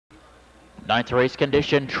Ninth race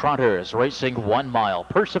condition, trotters racing 1 mile.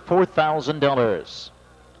 Purse of $4,000.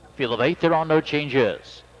 Field of 8, there are no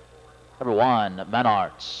changes. Number 1,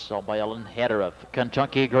 Menards, owned by Ellen Hatter of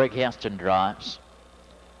Kentucky. Greg Haston drives.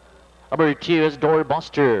 Number 2 is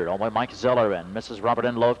Doorbuster, owned by Mike Zeller and Mrs. Robert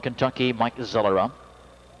and Lowe of Kentucky. Mike Zeller.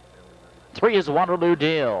 3 is Waterloo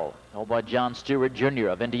Dale, owned by John Stewart Jr.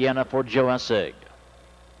 of Indiana for Joe Essig.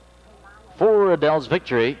 4, Adele's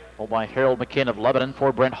Victory, owned by Harold McCain of Lebanon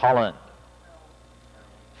for Brent Holland.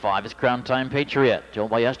 5 is Crown Time Patriot, owned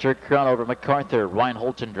by Esther Cronover MacArthur. Ryan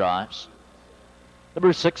Holton drives.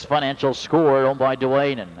 Number 6, Financial Score, owned by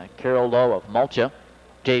Dwayne and Carol Lowe of Malta.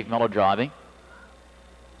 Dave Miller driving.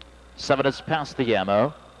 7 is Past the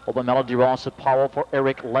Ammo, owned by Melody Ross of Powell for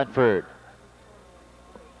Eric Ledford.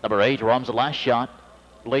 Number 8, Rum's Last Shot,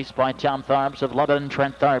 raced by Tom Tharps of Lebanon.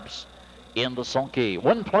 Trent Tharps in the sulky.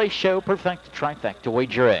 One place show, perfect trifecta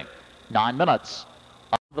wagering. 9 minutes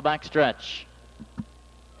on the backstretch.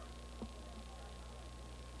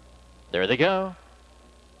 There they go.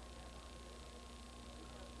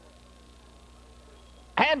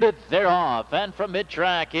 And they're off. And from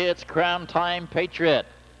mid-track, it's Crown Time Patriot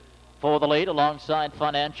for the lead alongside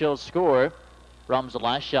Financial Score. Rum's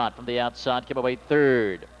Last Shot from the outside came away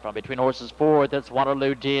third. From between horses fourth, it's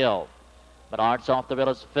Waterloo Deal. Menards off the rail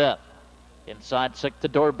is fifth. Inside sixth, the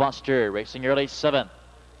Doorbuster, racing early seventh.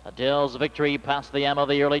 Adele's Victory past the ammo,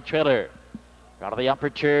 the early trailer. Out of the upper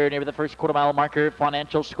turn, near the first quarter mile marker,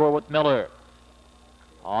 Financial Score with Miller.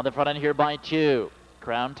 On the front end here by 2.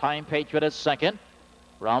 Crown Time Patriot is second.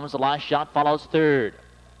 Rum's Last Shot follows third.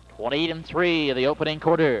 28 3 of the opening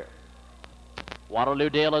quarter. Waterloo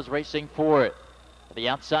Dale is racing fourth. The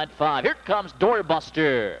outside 5. Here comes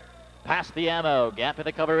Doorbuster. Past the ammo. Gap in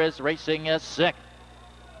the cover is racing sixth.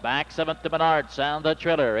 Back seventh to Menards and the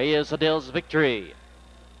trailer. He is Adele's Victory.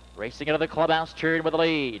 Racing into the clubhouse turn with the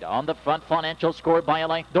lead. On the front, Financial Score by a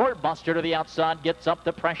length. Doorbuster to the outside gets up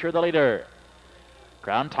to pressure the leader.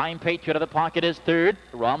 Crown Time Patriot of the pocket is third.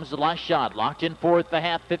 Rum's Last Shot locked in fourth. The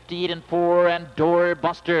half 58 4, and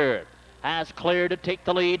Doorbuster has cleared to take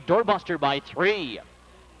the lead. Doorbuster by 3.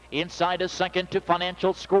 Inside is second to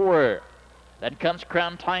Financial Score. Then comes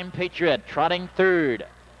Crown Time Patriot trotting third.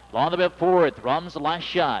 Along the bit fourth, Rum's Last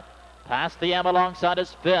Shot. Past the ammo alongside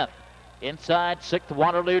is fifth. Inside sixth,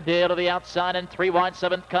 Waterloo Dale to the outside, and 3 wide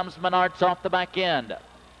seventh comes Menards off the back end.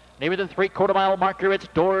 Near the 3/4 mile marker, it's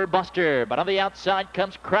Doorbuster, but on the outside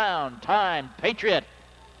comes Crown Time Patriot.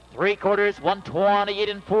 3/4,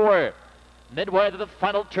 128 4. Midway to the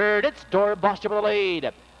final turn, it's Doorbuster with the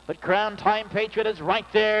lead, but Crown Time Patriot is right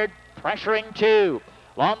there, pressuring 2.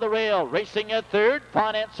 On the rail, racing a third,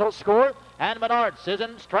 Financial Score, and Menards is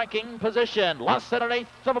in striking position. Less than an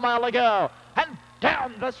eighth of a mile to go, and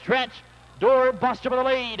down the stretch, Doorbuster with the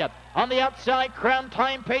lead. On the outside, Crown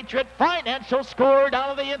Time Patriot. Financial Score down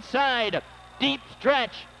to the inside. Deep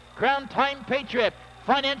stretch. Crown Time Patriot.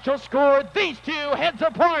 Financial Score. These two heads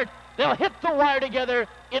apart. They'll hit the wire together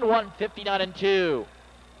in 1:59 2.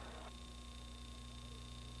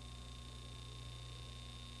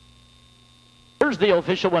 Here's the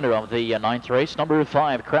official winner of the ninth race. Number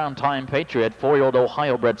 5, Crown Time Patriot. 4-year-old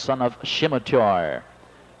Ohio-bred son of Scimitar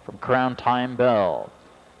from Crown Time Bell.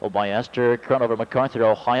 By Esther Cronover MacArthur,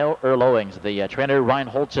 Ohio. Earl Owings, the trainer. Ryan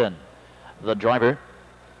Holton, the driver.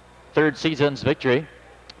 Third season's victory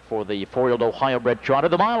for the 4-year-old Ohio-bred trotter.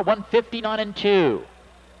 The mile, 1:59 2.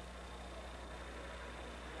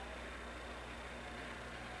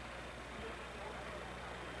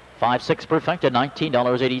 $5-6 perfecta,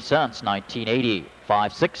 $19.80. 1980.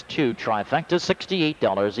 5-6-2 trifecta,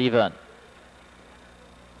 $68 even.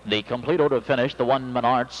 The complete order finish, the one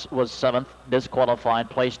Menards was 7th, disqualified,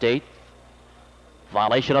 placed 8th.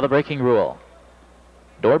 Violation of the braking rule.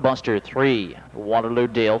 Doorbuster 3, Waterloo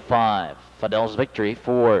Dale 5, Adele's Victory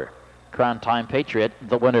 4, Crown Time Patriot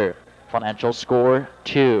the winner. Financial Score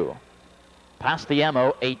 2. Past the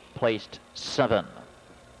ammo 8, placed 7,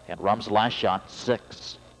 and Rum's Last Shot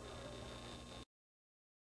 6.